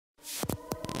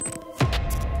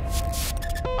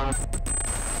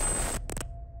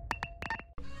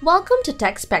Welcome to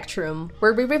Tech Spectrum,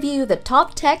 where we review the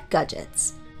top tech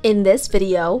gadgets. In this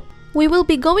video, we will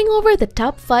be going over the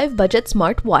top 5 budget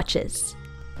smartwatches.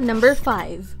 Number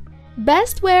 5.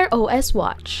 Best Wear OS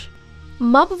Watch.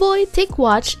 Mobvoi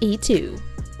TicWatch E2.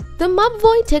 The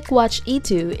Mobvoi TicWatch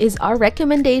E2 is our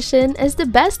recommendation as the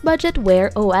best budget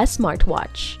Wear OS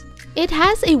smartwatch. It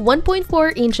has a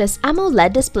 1.4 inches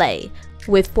AMOLED display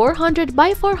with 400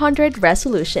 by 400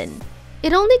 resolution.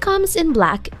 It only comes in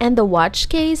black and the watch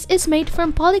case is made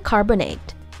from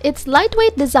polycarbonate. Its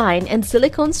lightweight design and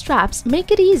silicone straps make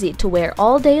it easy to wear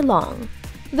all day long.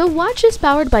 The watch is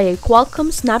powered by a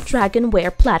Qualcomm Snapdragon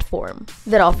Wear platform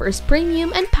that offers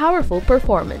premium and powerful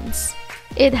performance.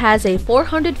 It has a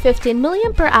 415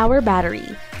 mAh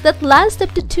battery that lasts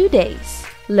up to 2 days,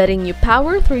 letting you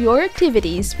power through your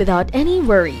activities without any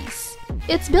worries.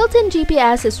 Its built-in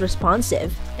GPS is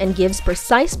responsive and gives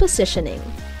precise positioning.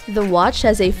 The watch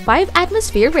has a 5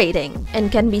 atmosphere rating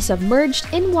and can be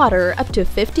submerged in water up to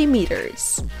 50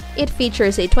 meters. It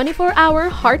features a 24-hour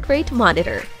heart rate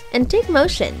monitor and Take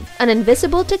Motion, an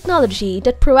invisible technology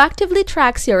that proactively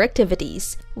tracks your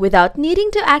activities without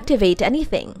needing to activate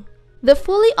anything. The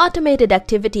fully automated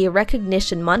activity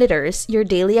recognition monitors your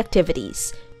daily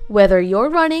activities, whether you're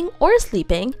running or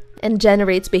sleeping, and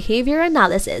generates behavior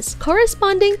analysis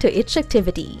corresponding to each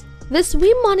activity. The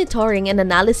swim monitoring and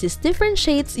analysis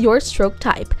differentiates your stroke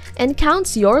type and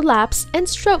counts your laps and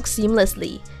strokes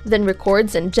seamlessly, then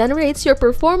records and generates your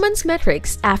performance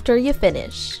metrics after you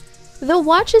finish. The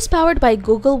watch is powered by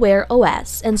Google Wear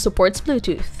OS and supports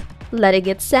Bluetooth, letting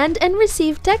it send and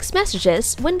receive text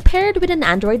messages when paired with an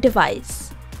Android device.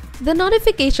 The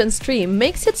notification stream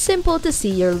makes it simple to see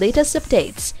your latest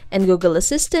updates, and Google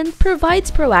Assistant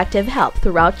provides proactive help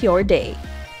throughout your day.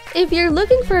 If you're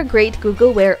looking for a great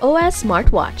Google Wear OS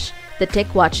smartwatch, the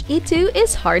TicWatch E2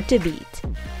 is hard to beat.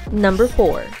 Number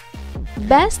 4.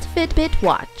 Best Fitbit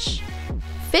Watch.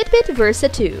 Fitbit Versa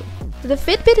 2. The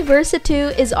Fitbit Versa 2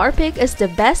 is our pick as the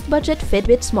best budget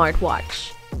Fitbit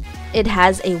smartwatch. It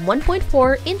has a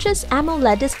 1.4 inches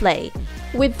AMOLED display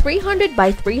with 300 by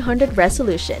 300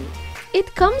 resolution.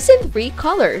 It comes in 3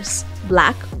 colors: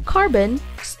 black, carbon,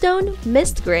 stone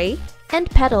mist gray, and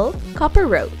petal copper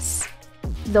rose.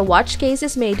 The watch case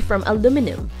is made from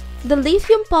aluminum. The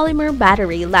lithium polymer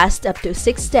battery lasts up to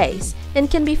 6 days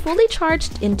and can be fully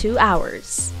charged in 2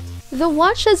 hours. The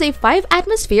watch has a 5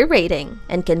 atmosphere rating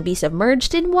and can be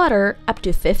submerged in water up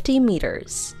to 50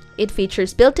 meters. It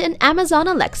features built-in Amazon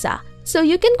Alexa, so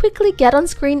you can quickly get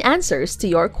on-screen answers to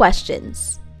your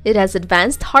questions. It has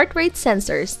advanced heart rate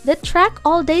sensors that track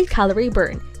all-day calorie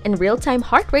burn and real-time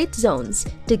heart rate zones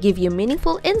to give you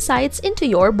meaningful insights into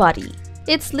your body.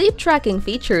 Its sleep tracking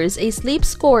features a sleep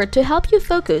score to help you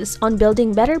focus on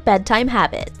building better bedtime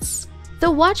habits. The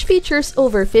watch features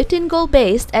over 15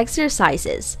 goal-based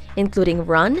exercises, including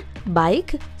run,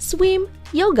 bike, swim,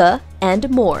 yoga, and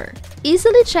more.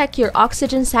 Easily check your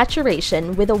oxygen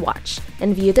saturation with a watch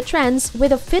and view the trends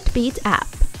with a Fitbit app.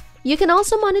 You can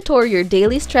also monitor your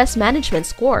daily stress management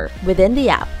score within the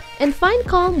app and find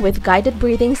calm with guided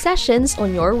breathing sessions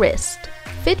on your wrist.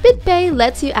 Fitbit Pay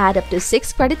lets you add up to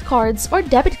 6 credit cards or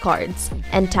debit cards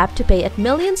and tap to pay at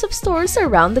millions of stores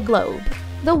around the globe.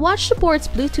 The watch supports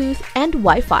Bluetooth and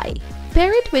Wi-Fi.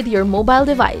 Pair it with your mobile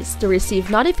device to receive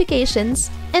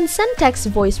notifications and send text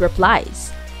voice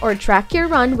replies, or track your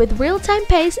run with real-time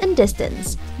pace and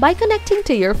distance by connecting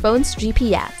to your phone's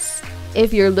GPS.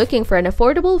 If you're looking for an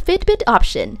affordable Fitbit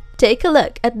option, take a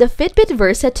look at the Fitbit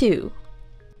Versa 2.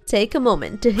 Take a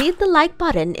moment to hit the like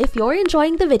button if you're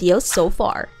enjoying the video so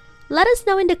far. Let us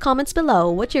know in the comments below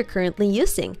what you're currently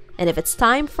using and if it's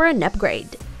time for an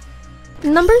upgrade.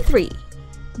 Number 3.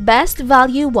 Best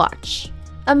Value Watch.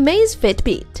 Amazfit.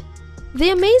 The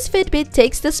Amazfit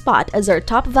takes the spot as our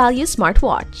top value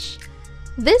smartwatch.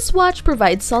 This watch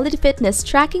provides solid fitness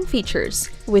tracking features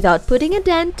without putting a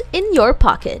dent in your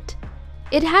pocket.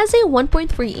 It has a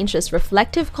 1.3 inches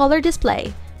reflective color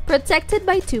display protected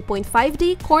by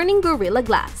 2.5D Corning Gorilla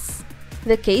Glass.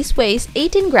 The case weighs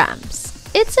 18 grams.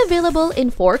 It's available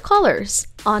in 4 colors: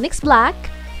 Onyx Black,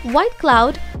 White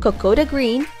Cloud, Kokoda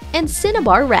Green, and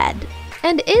Cinnabar Red,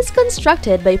 and is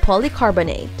constructed by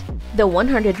polycarbonate. The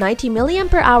 190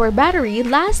 mAh battery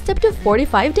lasts up to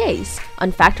 45 days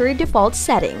on factory default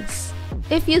settings.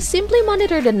 If you simply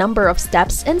monitor the number of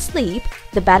steps and sleep,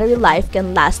 the battery life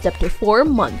can last up to 4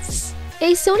 months.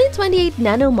 A Sony 28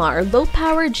 nanomar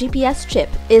low-power GPS chip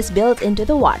is built into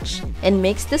the watch and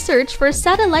makes the search for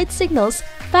satellite signals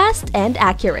fast and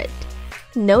accurate.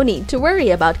 No need to worry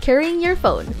about carrying your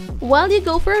phone while you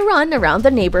go for a run around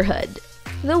the neighborhood.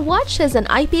 The watch has an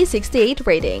IP68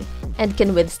 rating and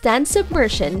can withstand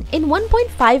submersion in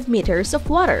 1.5 meters of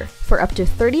water for up to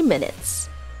 30 minutes.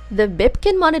 The bip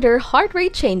can monitor heart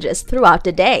rate changes throughout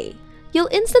the day. You'll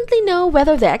instantly know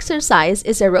whether the exercise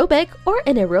is aerobic or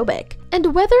anaerobic,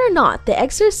 and whether or not the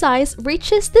exercise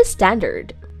reaches the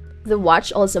standard. The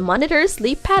watch also monitors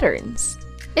sleep patterns.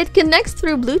 It connects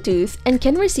through Bluetooth and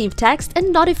can receive text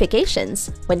and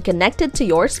notifications when connected to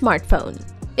your smartphone.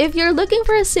 If you're looking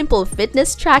for a simple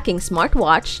fitness tracking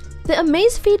smartwatch, the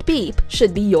Amazfit Beep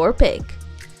should be your pick.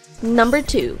 Number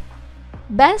 2.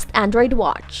 Best Android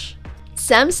Watch.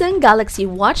 Samsung Galaxy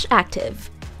Watch Active.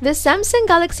 The Samsung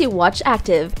Galaxy Watch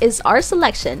Active is our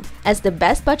selection as the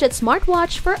best budget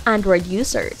smartwatch for Android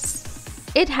users.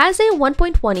 It has a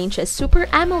 1.1 inches Super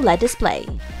AMOLED display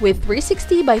with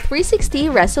 360 by 360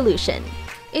 resolution.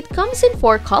 It comes in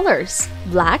 4 colors: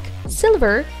 black,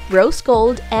 silver, rose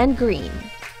gold, and green,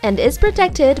 and is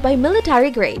protected by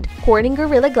military-grade Corning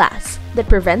Gorilla Glass that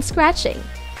prevents scratching.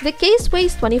 The case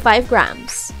weighs 25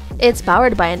 grams. It's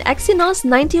powered by an Exynos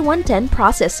 9110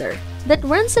 processor that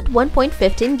runs at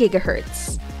 1.15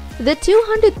 GHz. The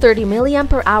 230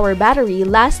 mAh battery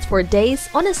lasts for days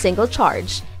on a single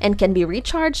charge and can be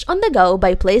recharged on the go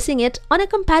by placing it on a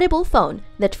compatible phone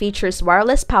that features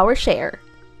wireless power share.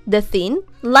 The thin,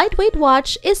 lightweight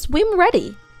watch is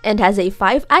swim-ready and has a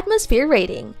 5 atmosphere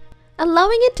rating,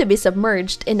 allowing it to be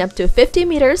submerged in up to 50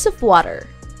 meters of water.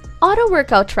 Auto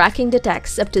workout tracking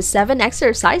detects up to 7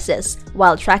 exercises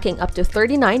while tracking up to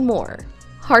 39 more.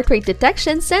 Heart rate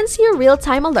detection sends you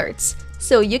real-time alerts,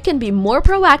 so you can be more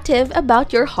proactive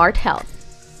about your heart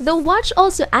health. The watch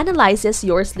also analyzes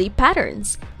your sleep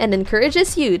patterns and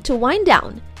encourages you to wind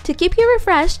down to keep you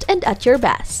refreshed and at your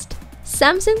best.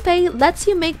 Samsung Pay lets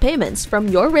you make payments from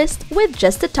your wrist with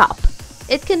just a tap.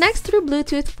 It connects through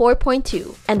Bluetooth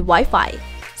 4.2 and Wi-Fi.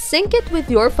 Sync it with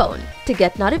your phone to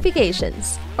get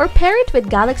notifications, or pair it with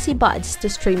Galaxy Buds to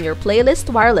stream your playlist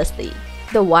wirelessly.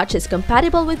 The watch is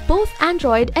compatible with both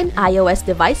Android and iOS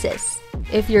devices.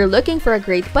 If you're looking for a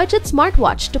great budget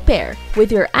smartwatch to pair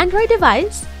with your Android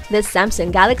device, the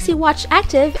Samsung Galaxy Watch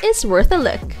Active is worth a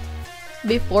look.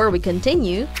 Before we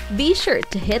continue, be sure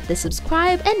to hit the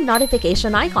subscribe and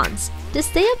notification icons to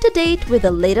stay up to date with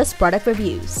the latest product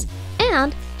reviews.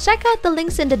 And check out the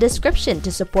links in the description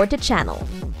to support the channel.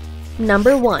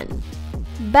 Number 1.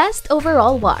 Best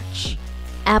Overall Watch.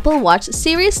 Apple Watch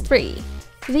Series 3.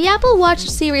 The Apple Watch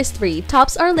Series 3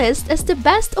 tops our list as the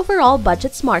best overall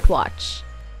budget smartwatch.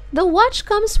 The watch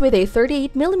comes with a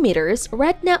 38mm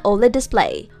Retina OLED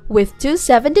display with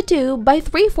 272 by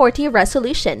 340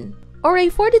 resolution, or a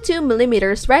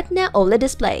 42mm Retina OLED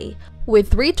display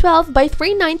with 312 by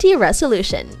 390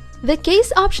 resolution. The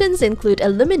case options include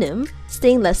aluminum,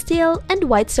 stainless steel, and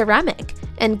white ceramic,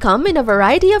 and come in a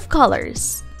variety of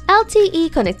colors.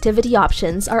 LTE connectivity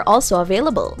options are also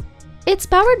available. It's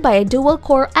powered by a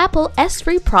dual-core Apple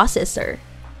S3 processor.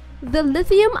 The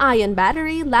lithium-ion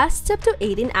battery lasts up to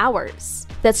 18 hours.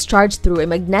 That's charged through a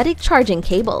magnetic charging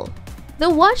cable. The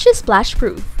watch is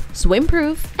splash-proof,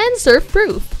 swim-proof, and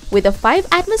surf-proof with a 5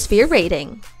 atmosphere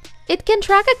rating. It can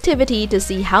track activity to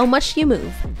see how much you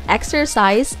move,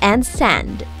 exercise, and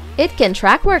stand. It can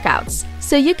track workouts,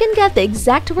 so you can get the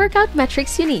exact workout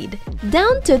metrics you need,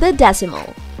 down to the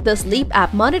decimal. The sleep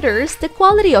app monitors the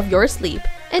quality of your sleep,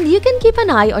 and you can keep an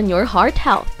eye on your heart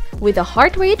health with a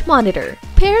heart rate monitor.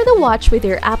 Pair the watch with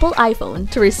your Apple iPhone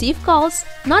to receive calls,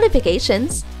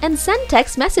 notifications, and send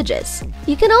text messages.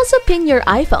 You can also ping your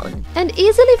iPhone and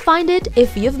easily find it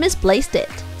if you've misplaced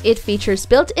it. It features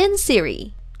built-in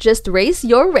Siri. Just raise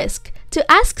your wrist to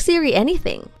ask Siri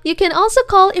anything. You can also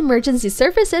call emergency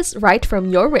services right from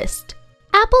your wrist.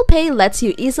 Apple Pay lets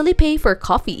you easily pay for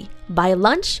coffee, buy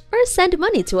lunch, or send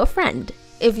money to a friend.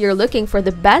 If you're looking for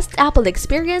the best Apple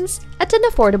experience at an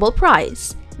affordable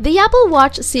price, the Apple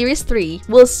Watch Series 3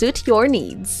 will suit your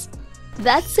needs.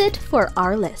 That's it for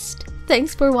our list.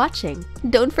 Thanks for watching.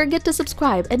 Don't forget to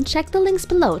subscribe and check the links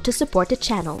below to support the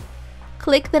channel.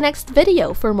 Click the next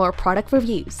video for more product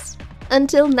reviews.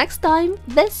 Until next time,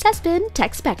 this has been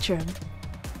Tech Spectrum.